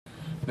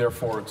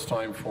Therefore, it's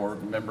time for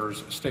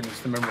members'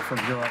 statements. The member from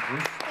Yurek.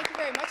 Thank you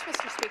very much,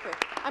 Mr. Speaker.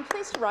 I'm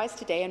pleased to rise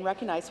today and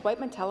recognize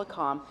Whiteman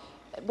Telecom.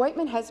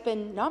 Whiteman has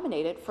been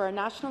nominated for a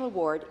national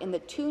award in the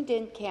Tuned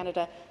In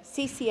Canada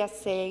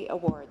CCSA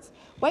Awards.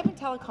 Whiteman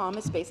Telecom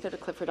is based out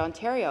of Clifford,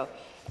 Ontario,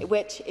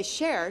 which is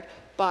shared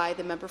by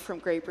the member from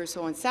Grey Bruce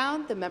Owen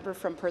Sound, the member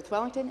from Perth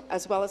Wellington,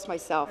 as well as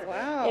myself.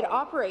 Wow. It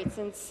operates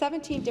in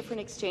 17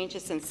 different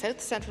exchanges in South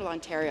Central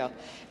Ontario.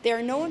 They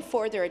are known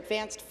for their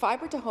advanced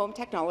fibre-to-home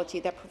technology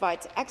that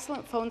provides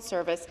excellent phone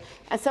service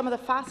and some of the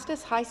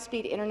fastest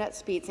high-speed internet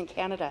speeds in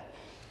Canada.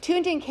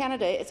 Tuned In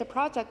Canada is a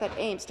project that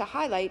aims to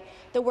highlight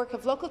the work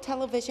of local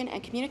television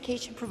and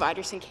communication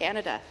providers in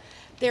Canada.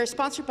 They are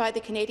sponsored by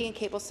the Canadian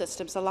Cable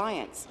Systems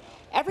Alliance.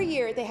 Every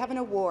year, they have an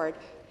award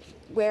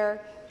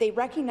where they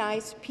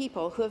recognize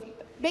people who are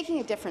making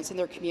a difference in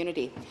their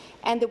community.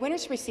 And the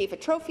winners receive a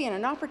trophy and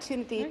an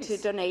opportunity to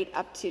donate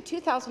up to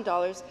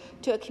 $2,000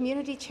 to a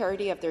community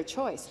charity of their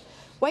choice.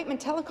 Whiteman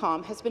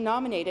Telecom has been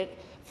nominated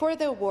for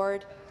the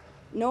award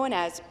known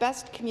as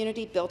Best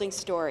Community Building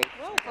Story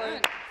for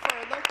a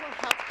local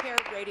healthcare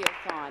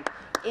radiothon.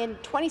 In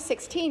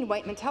 2016,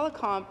 Whiteman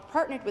Telecom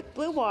partnered with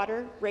Blue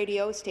Water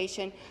radio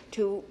station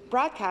to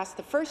broadcast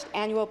the first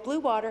annual Blue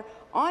Water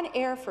on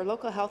air for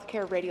local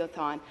healthcare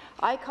radiothon.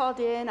 I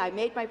called in, I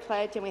made my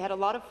pledge, and we had a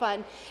lot of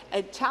fun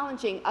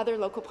challenging other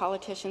local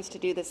politicians to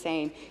do the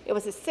same. It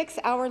was a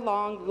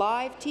 6-hour-long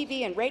live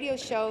TV and radio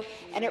show,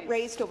 and it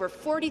raised over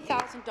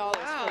 $40,000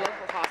 for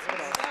local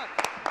hospitals.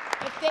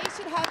 If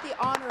they should have the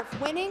honour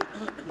of winning,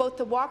 both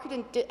the Walker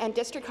and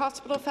District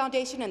Hospital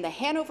Foundation and the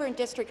Hanover and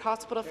District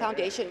Hospital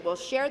Foundation will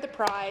share the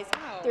prize.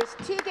 There's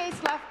 2 days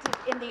left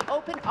in the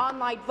open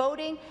online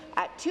voting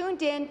at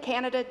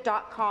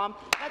tunedincanada.com.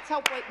 Let's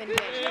help Whiteman win.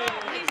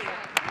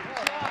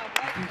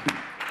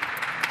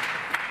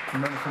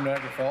 Member from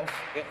Niagara Falls.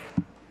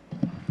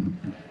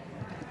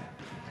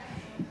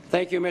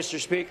 Thank you,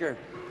 Mr. Speaker.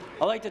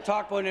 I'd like to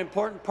talk about an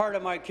important part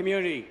of my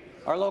community,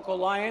 our local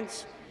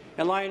Lions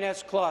and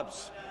Lioness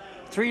clubs.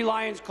 3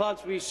 Lions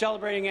clubs will be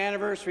celebrating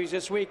anniversaries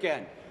this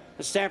weekend.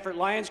 The Stamford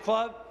Lions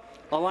Club,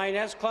 the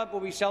Lioness Club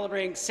will be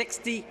celebrating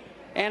 60th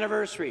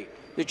anniversary.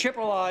 The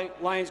Chippewa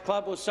Lions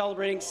Club will be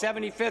celebrating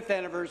 75th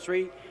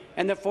anniversary,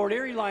 and the Fort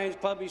Erie Lions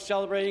Club will be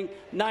celebrating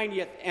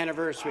 90th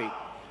anniversary.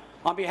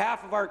 On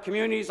behalf of our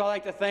communities, I'd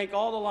like to thank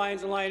all the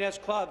Lions and Lioness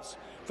clubs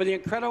for the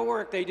incredible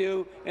work they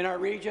do in our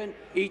region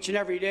each and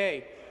every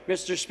day.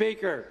 Mr.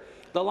 Speaker,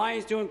 the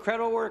Lions do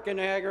incredible work in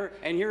Niagara,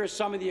 and here are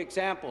some of the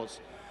examples.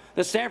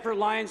 The Stamford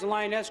Lions and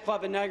Lioness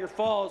Club in Niagara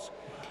Falls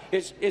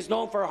is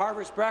known for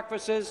harvest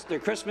breakfasts, their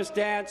Christmas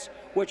dance,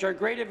 which are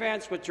great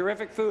events with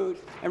terrific food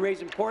and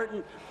raise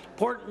important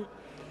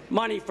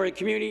money for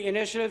community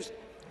initiatives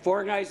for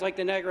organized like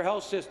the Niagara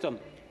Health System.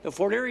 The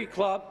Fort Erie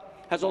Club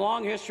has a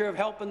long history of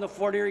helping the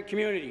Fort Erie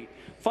community.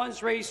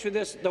 Funds raised through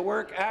the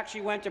work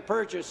actually went to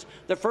purchase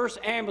the first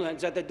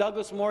ambulance at the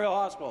Douglas Memorial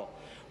Hospital.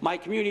 My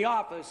community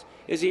office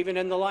is even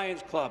in the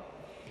Lions Club.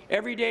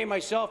 Every day,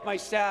 myself and my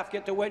staff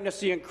get to witness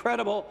the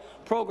incredible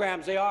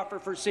programs they offer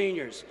for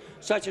seniors,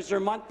 such as their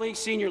monthly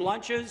senior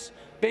lunches,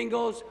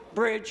 bingos,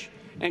 bridge,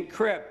 and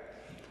crib.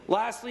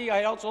 Lastly,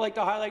 I'd also like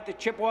to highlight the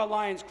Chippewa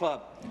Lions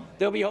Club.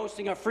 They'll be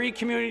hosting a free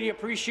community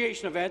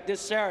appreciation event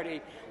this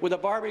Saturday with a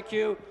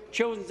barbecue,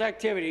 children's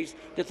activities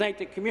to thank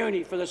the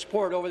community for the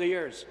support over the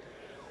years.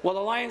 While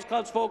the Lions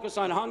Clubs focus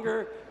on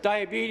hunger,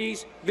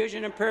 diabetes,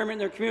 vision impairment in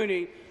their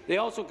community, they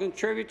also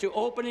contribute to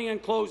opening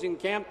and closing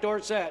Camp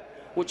Dorset,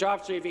 which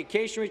offers a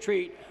vacation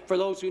retreat for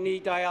those who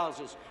need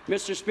dialysis.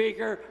 Mr.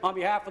 Speaker, on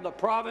behalf of the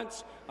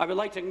province, I would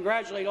like to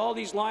congratulate all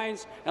these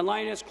Lions and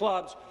Lioness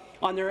clubs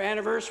on their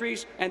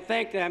anniversaries and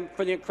thank them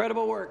for the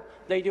incredible work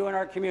they do in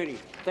our community.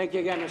 Thank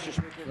you again, Mr.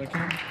 Speaker. Thank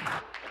you.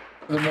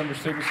 The member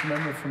statements, the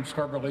member from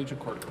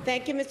Scarborough-Agincourt.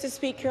 Thank you, Mr.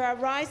 Speaker. I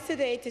rise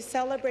today to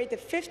celebrate the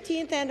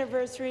 15th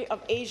anniversary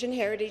of Asian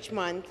Heritage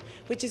Month,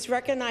 which is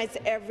recognized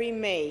every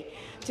May.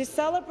 To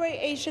celebrate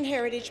Asian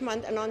Heritage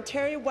Month in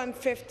Ontario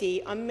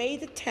 150 on May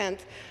the 10th,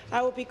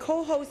 I will be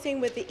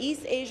co-hosting with the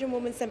East Asian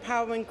Women's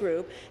Empowerment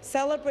Group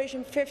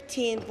Celebration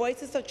 15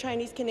 Voices of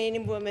Chinese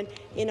Canadian Women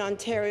in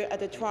Ontario at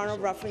the Toronto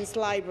Reference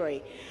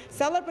Library.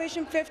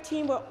 Celebration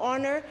 15 will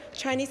honour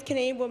Chinese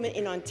Canadian women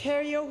in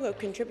Ontario who have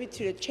contributed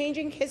to the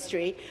changing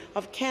history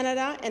of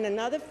Canada and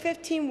another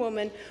 15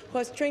 women who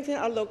have strengthened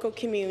our local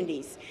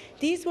communities.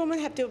 These women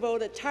have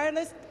devoted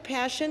tireless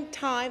passion,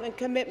 time, and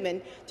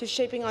commitment to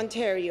shaping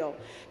Ontario.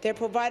 They have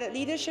provided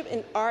leadership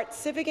in art,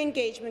 civic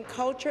engagement,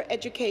 culture,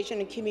 education,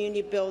 and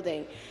community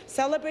building.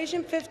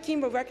 Celebration 15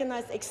 will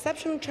recognize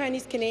exceptional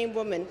Chinese Canadian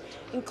women,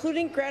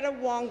 including Greta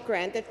Wong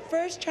Grant, the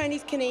first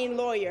Chinese Canadian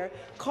lawyer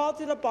called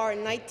to the bar in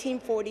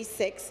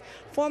 1946,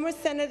 former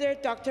Senator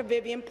Dr.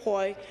 Vivian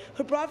Poy,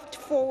 who brought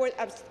forward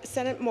a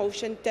Senate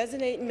motion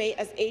designating May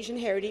as Asian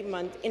Heritage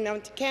Month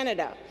in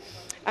Canada.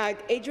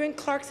 Adrienne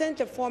Clarkson,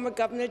 the former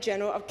Governor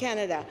General of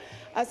Canada.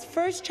 As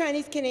first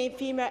Chinese-Canadian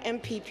female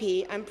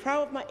MPP, I'm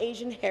proud of my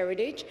Asian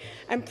heritage.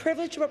 I'm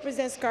privileged to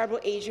represent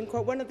Scarborough Asian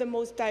Court, one of the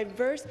most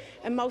diverse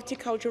and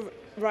multicultural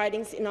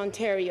ridings in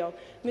Ontario.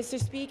 Mr.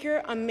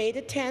 Speaker, on May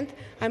the 10th,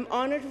 I'm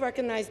honoured to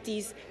recognize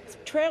these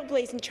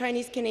trailblazing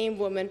Chinese-Canadian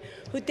women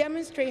who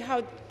demonstrate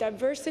how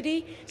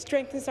diversity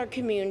strengthens our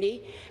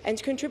community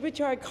and contribute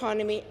to our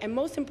economy, and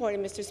most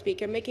importantly, Mr.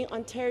 Speaker, making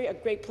Ontario a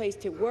great place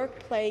to work,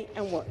 play,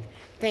 and work.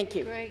 Thank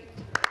you. Great.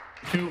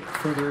 Two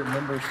further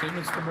member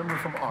statements. The member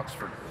from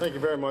Oxford. Thank you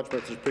very much,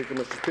 Mr. Speaker.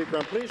 Mr. Speaker,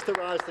 I'm pleased to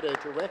rise today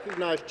to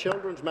recognize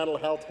Children's Mental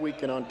Health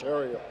Week in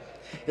Ontario.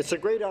 It's a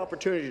great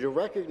opportunity to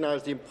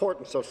recognize the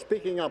importance of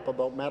speaking up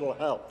about mental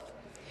health.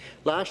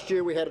 Last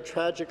year, we had a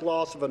tragic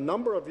loss of a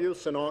number of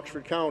youths in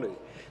Oxford County.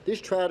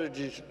 These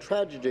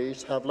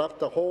tragedies have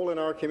left a hole in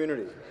our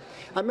community.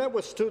 I met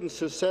with students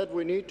who said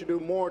we need to do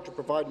more to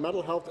provide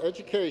mental health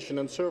education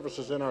and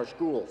services in our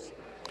schools.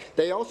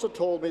 They also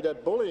told me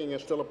that bullying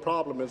is still a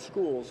problem in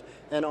schools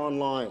and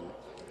online.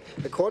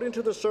 According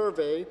to the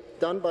survey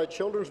done by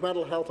Children's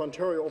Mental Health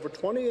Ontario, over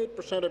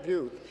 28% of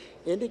youth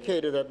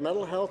indicated that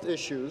mental health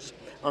issues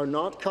are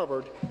not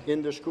covered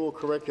in their school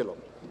curriculum.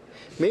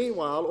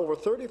 Meanwhile, over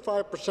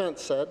 35%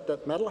 said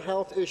that mental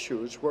health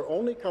issues were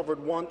only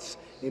covered once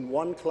in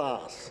one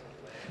class.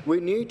 We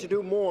need to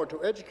do more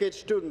to educate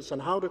students on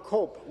how to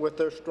cope with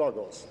their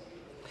struggles.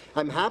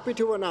 I'm happy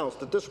to announce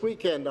that this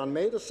weekend, on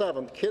May the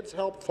 7th, Kids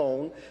Help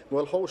Phone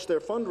will host their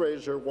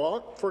fundraiser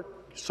Walk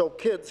So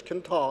Kids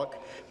Can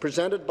Talk,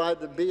 presented by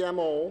the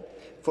BMO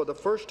for the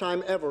first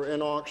time ever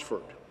in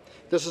Oxford.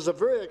 This is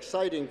very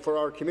exciting for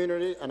our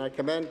community, and I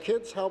commend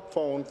Kids Help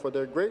Phone for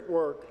their great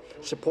work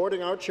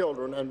supporting our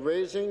children and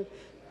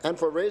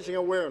for raising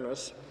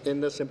awareness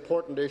in this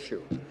important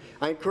issue.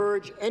 I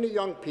encourage any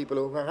young people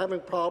who are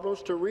having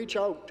problems to reach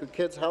out to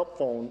Kids Help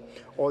Phone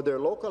or their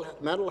local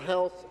mental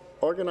health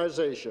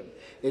organization.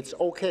 It's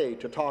okay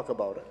to talk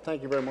about it.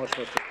 Thank you very much,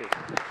 Mr.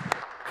 Speaker.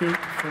 Two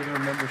further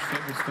member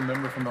statements. The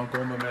member from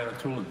Algoma,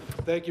 Manitoulin.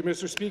 Thank you,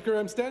 Mr. Speaker.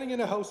 I'm standing in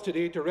the House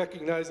today to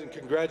recognize and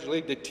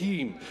congratulate the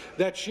team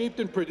that shaped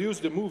and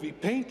produced the movie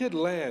Painted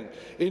Land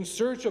in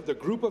search of the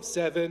Group of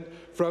Seven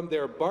from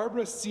their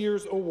Barbara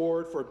Sears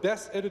Award for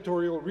Best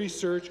Editorial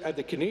Research at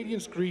the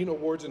Canadian Screen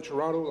Awards in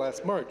Toronto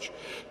last March.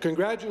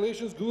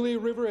 Congratulations, Goulet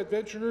River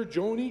adventurer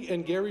Joni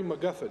and Gary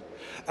McGuffin,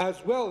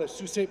 as well as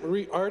Sault Ste.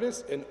 Marie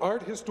artist and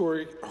art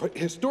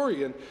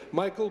historian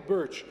Michael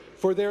Birch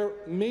for their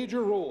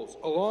major roles,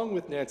 along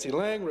with Nancy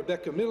Lang,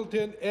 Rebecca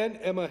Middleton, and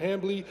Emma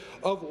Hambley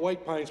of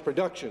White Pines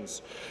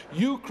Productions.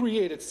 You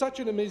created such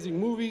an amazing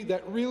movie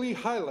that really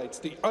highlights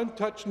the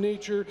untouched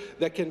nature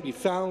that can be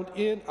found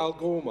in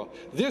Algoma.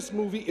 This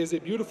movie is a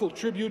beautiful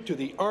tribute to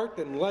the art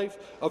and life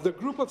of the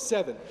Group of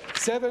Seven,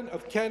 seven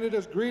of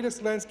Canada's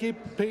greatest landscape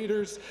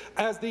painters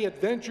as they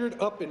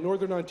adventured up in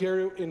Northern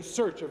Ontario in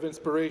search of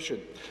inspiration.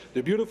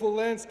 The beautiful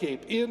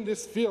landscape in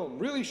this film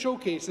really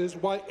showcases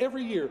why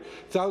every year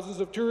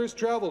thousands of tourists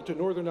travel to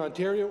Northern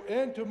Ontario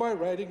and to my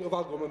riding of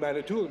Algoma,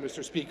 Manitoulin,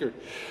 Mr. Speaker.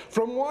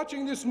 From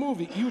watching this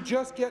movie, you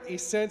just get a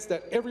sense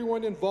that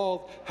everyone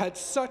involved had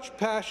such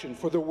passion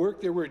for the work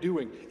they were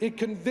doing. It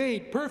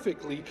conveyed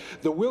perfectly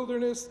the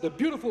wilderness, the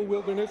beautiful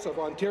wilderness of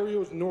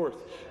Ontario's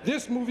north.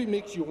 This movie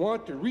makes you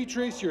want to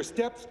retrace your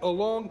steps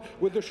along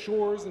with the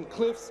shores and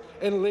cliffs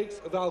and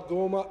lakes of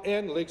Algoma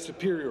and Lake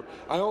Superior.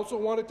 I also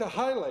wanted to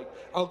highlight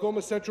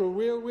Algoma Central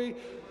Railway,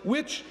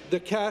 which the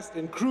cast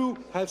and crew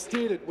have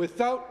stated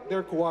without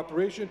their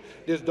cooperation,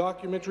 this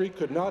documentary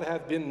could not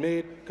have been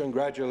made.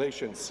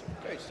 Congratulations.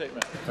 Great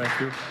statement. Thank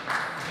you.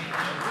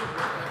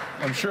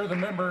 I'm sure the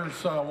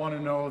members want to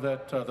know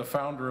that the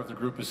founder of the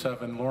Group of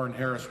Seven, Lauren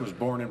Harris, was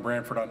born in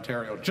Brantford,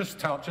 Ontario.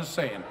 Just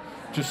saying.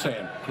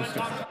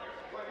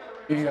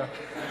 The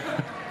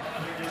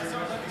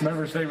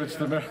member statements.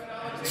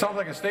 Sounds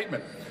like a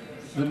statement.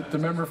 The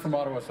member from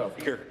Ottawa South.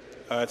 Here,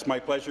 it's my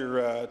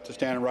pleasure to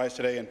stand and rise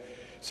today and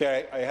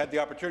say I had the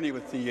opportunity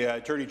with the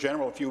Attorney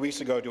General a few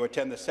weeks ago to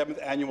attend the 7th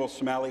Annual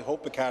Somali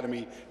Hope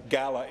Academy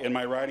Gala in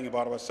my riding of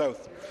Ottawa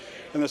South.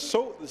 And the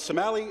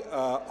Somali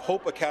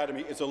Hope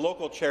Academy is a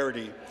local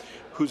charity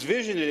whose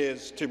vision it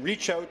is to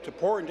reach out to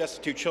poor and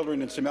destitute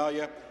children in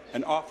Somalia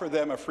and offer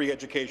them a free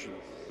education.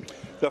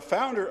 The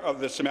founder of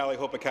the Somali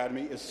Hope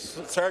Academy is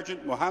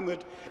Sergeant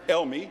Mohammed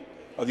Elmi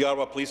of the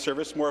Ottawa Police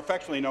Service, more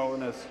affectionately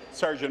known as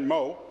Sergeant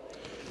Mo.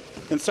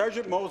 And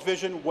Sergeant Mo's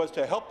vision was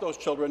to help those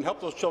children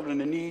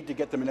in need, to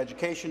get them an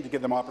education, to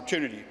give them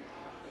opportunity.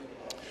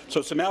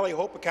 So Somali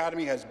Hope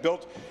Academy has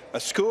built a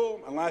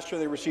school, and last year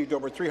they received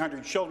over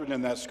 300 children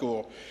in that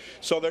school.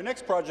 So their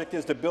next project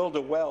is to build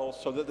a well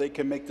so that they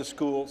can make the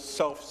school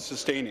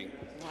self-sustaining.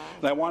 Wow.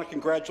 And I want to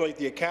congratulate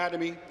the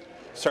Academy,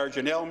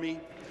 Sergeant Elmi,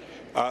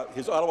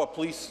 his Ottawa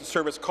Police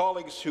Service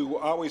colleagues who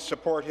always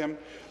support him,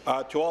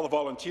 to all the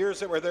volunteers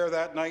that were there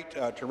that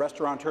night, to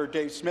restaurateur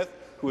Dave Smith,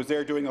 who was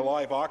there doing a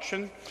live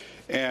auction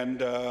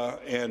and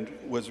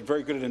was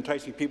very good at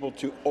enticing people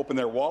to open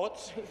their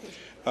wallets.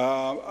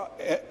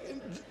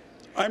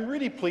 I'm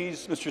really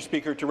pleased, Mr.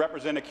 Speaker, to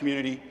represent a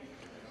community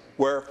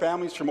where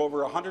families from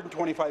over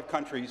 125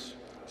 countries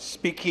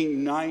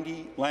speaking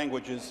 90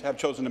 languages have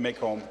chosen to make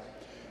home.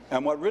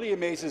 And what really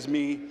amazes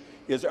me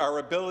is our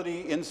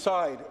ability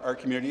inside our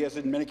community, as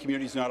in many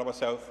communities in Ottawa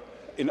South,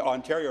 in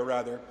Ontario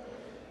rather,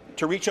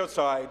 to reach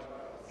outside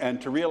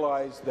and to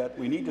realize that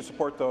we need to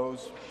support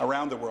those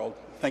around the world.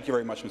 Thank you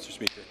very much, Mr.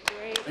 Speaker.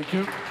 Thank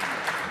you.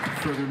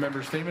 Further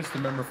member statements. The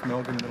member from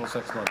Elgin,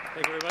 Middlesex North.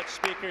 Thank you very much,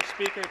 Speaker.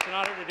 Speaker, it's an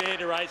honour today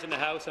to rise in the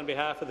House on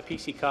behalf of the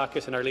PC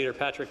caucus and our leader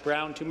Patrick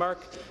Brown to mark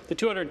the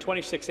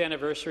 226th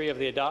anniversary of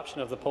the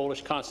adoption of the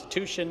Polish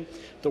Constitution,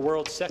 the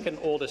world's second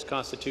oldest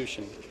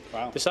constitution.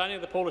 Wow. The signing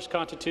of the Polish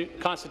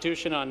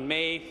Constitution on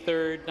May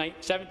 3,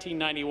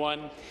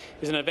 1791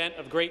 is an event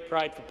of great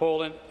pride for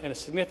Poland and a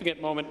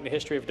significant moment in the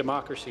history of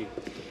democracy.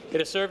 It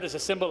has served as a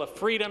symbol of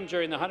freedom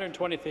during the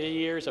 123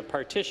 years of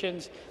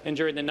partitions and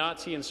during the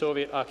Nazi and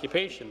Soviet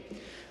occupation.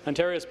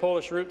 Ontario's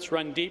Polish roots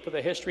run deep with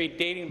a history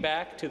dating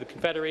back to the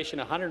Confederation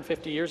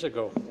 150 years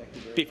ago,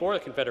 before the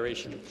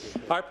Confederation.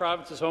 Our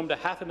province is home to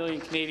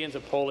 500,000 Canadians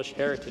of Polish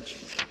heritage.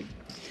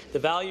 The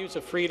values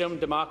of freedom,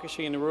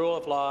 democracy, and the rule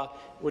of law,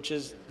 which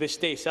this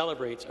day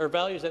celebrates, are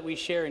values that we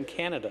share in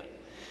Canada.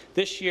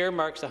 This year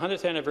marks the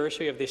 100th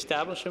anniversary of the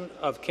establishment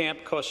of Camp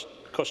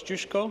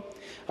Kosciuszko,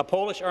 a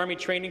Polish army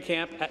training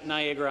camp at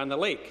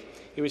Niagara-on-the-Lake.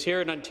 It was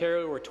here in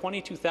Ontario where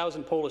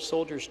 22,000 Polish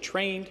soldiers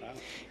trained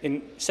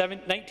in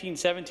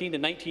 1917 to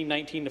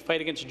 1919 to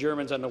fight against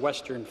Germans on the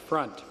Western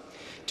Front.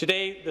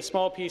 Today, the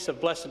small piece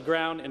of blessed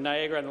ground in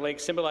Niagara-on-the-Lake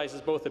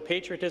symbolizes both the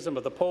patriotism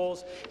of the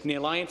Poles and the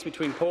alliance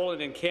between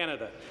Poland and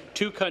Canada,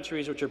 two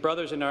countries which are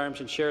brothers in arms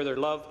and share their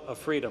love of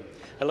freedom.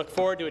 I look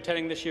forward to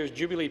attending this year's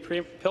Jubilee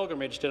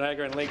pilgrimage to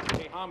Niagara-on-the-Lake to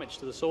pay homage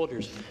to the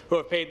soldiers who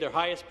have paid their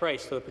highest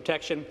price for the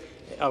protection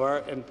of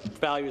and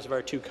values of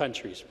our two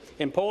countries.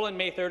 In Poland,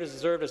 May 3rd is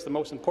observed as the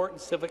most important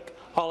civic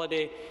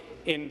holiday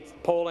in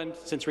Poland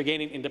since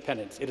regaining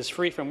independence. It is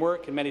free from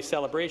work and many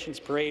celebrations,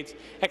 parades,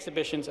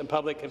 exhibitions and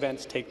public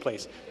events take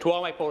place. To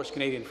all my Polish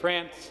Canadian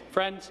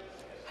friends,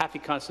 happy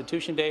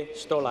Constitution Day,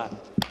 100 lat.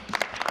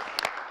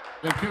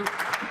 Thank you.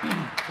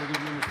 Further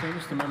member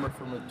statements. The member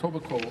from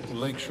Etobicoke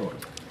Lakeshore.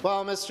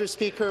 Well, Mr.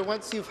 Speaker,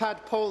 once you've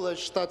had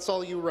Polish, that's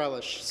all you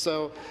relish.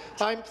 So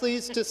I'm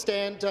pleased to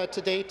stand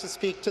today to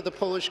speak to the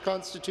Polish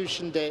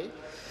Constitution Day.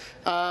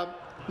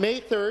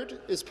 May 3rd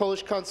is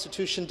Polish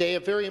Constitution Day, a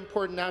very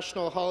important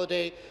national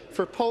holiday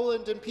for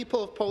Poland and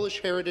people of Polish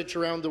heritage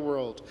around the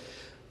world.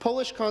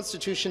 Polish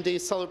Constitution Day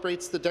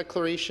celebrates the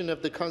declaration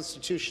of the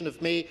Constitution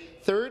of May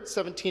 3rd,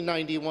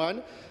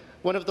 1791,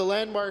 one of the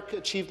landmark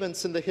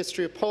achievements in the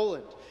history of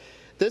Poland.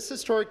 This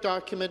historic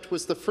document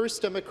was the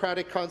first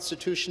democratic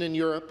constitution in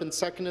Europe and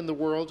second in the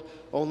world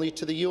only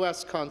to the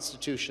U.S.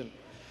 Constitution.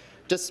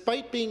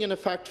 Despite being in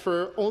effect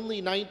for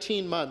only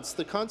 19 months,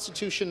 the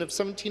Constitution of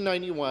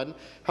 1791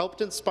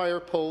 helped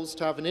inspire Poles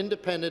to have an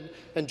independent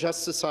and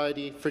just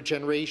society for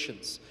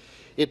generations.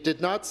 It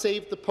did not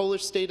save the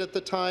Polish state at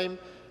the time,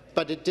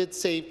 but it did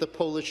save the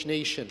Polish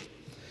nation.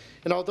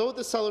 And although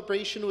the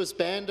celebration was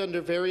banned under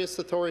various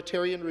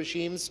authoritarian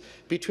regimes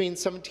between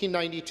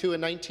 1792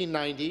 and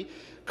 1990,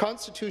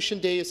 Constitution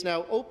Day is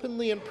now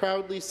openly and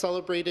proudly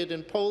celebrated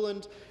in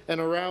Poland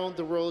and around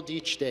the world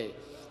each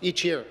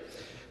year.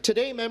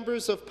 Today,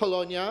 members of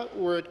Polonia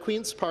were at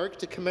Queen's Park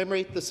to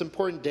commemorate this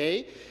important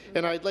day,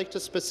 and I'd like to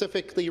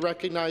specifically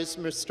recognize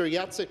Mr.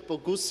 Jacek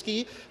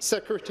Boguski,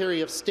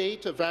 Secretary of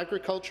State of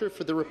Agriculture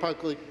for the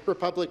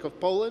Republic of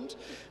Poland,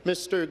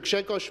 Mr.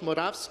 Grzegorz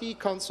Morawski,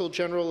 Consul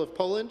General of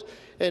Poland,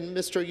 and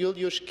Mr.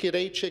 Juliusz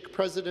Kirejczyk,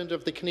 President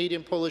of the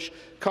Canadian-Polish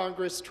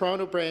Congress,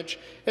 Toronto branch,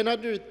 and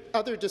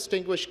other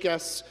distinguished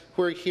guests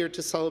who are here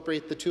to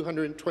celebrate the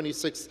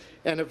 226th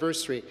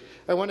anniversary.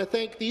 I want to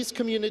thank these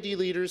community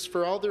leaders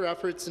for all their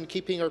efforts in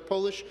keeping our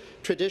Polish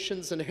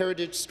traditions and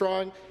heritage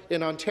strong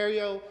in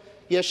Ontario.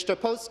 Jeszcze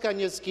Polska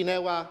nie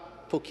zginęła,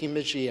 póki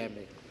my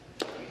żyjemy.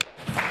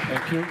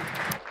 Thank you.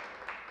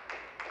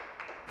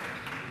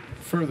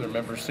 Further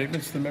member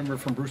statements. The member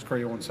from Bruce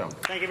Crayowan South.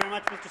 Thank you very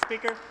much, Mr.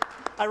 Speaker.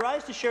 I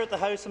rise to share with the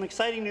House some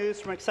exciting news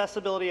from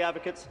accessibility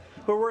advocates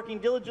who are working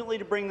diligently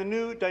to bring the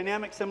new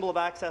dynamic symbol of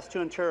access to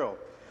Ontario.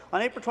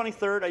 On April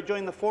 23rd, I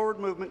joined the Forward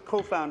Movement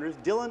co-founders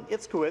Dylan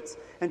Itzkowitz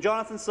and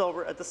Jonathan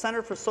Silver at the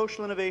Centre for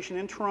Social Innovation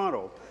in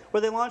Toronto,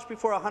 where they launched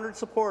before 100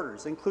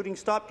 supporters, including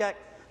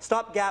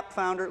Stopgap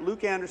founder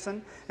Luke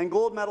Anderson and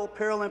gold medal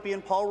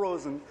Paralympian Paul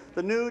Rosen,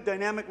 the new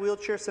dynamic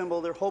wheelchair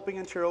symbol they're hoping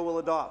Ontario will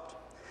adopt.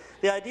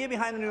 The idea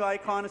behind the new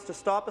icon is to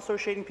stop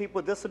associating people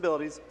with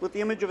disabilities with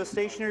the image of a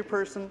stationary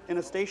person in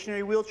a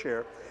stationary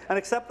wheelchair and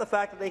accept the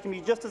fact that they can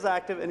be just as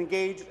active and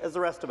engaged as the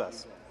rest of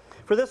us.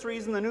 For this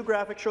reason, the new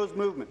graphic shows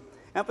movement,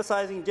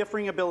 emphasizing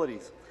differing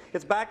abilities.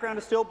 Its background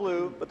is still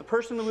blue, but the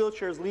person in the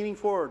wheelchair is leaning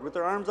forward with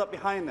their arms up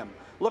behind them,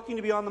 looking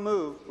to be on the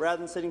move rather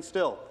than sitting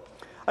still.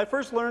 I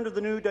first learned of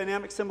the new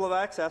dynamic symbol of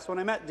access when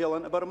I met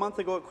Dylan about a month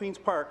ago at Queen's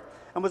Park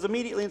and was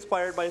immediately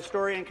inspired by his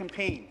story and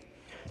campaign.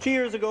 2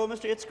 years ago,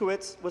 Mr.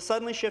 Itzkowitz was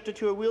suddenly shifted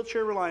to a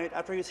wheelchair reliant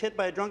after he was hit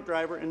by a drunk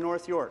driver in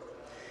North York.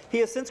 He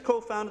has since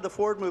co-founded the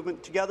Forward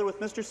Movement together with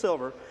Mr.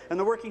 Silver, and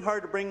they're working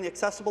hard to bring the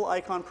Accessible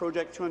Icon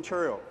project to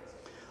Ontario.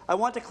 I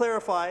want to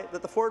clarify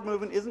that the forward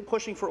movement isn't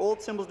pushing for old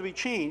symbols to be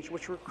changed,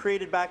 which were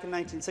created back in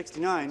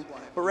 1969,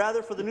 but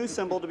rather for the new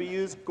symbol to be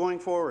used going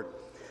forward.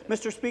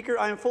 Mr. Speaker,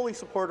 I am fully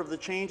supportive of the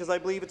change, as I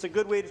believe it's a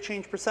good way to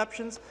change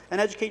perceptions and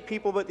educate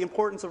people about the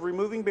importance of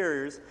removing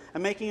barriers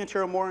and making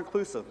Ontario more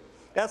inclusive.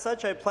 As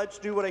such, I pledge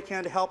to do what I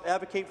can to help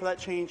advocate for that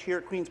change here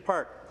at Queen's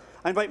Park.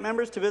 I invite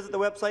members to visit the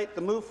website,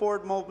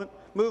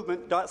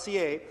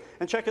 themoveforwardmovement.ca,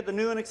 and check out the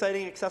new and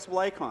exciting accessible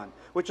icon,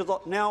 which is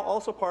now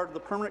also part of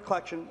the permanent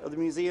collection of the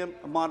Museum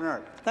of Modern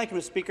Art. Thank you,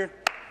 Mr. Speaker.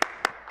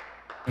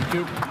 Thank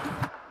you.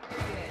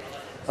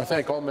 I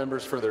thank all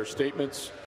members for their statements.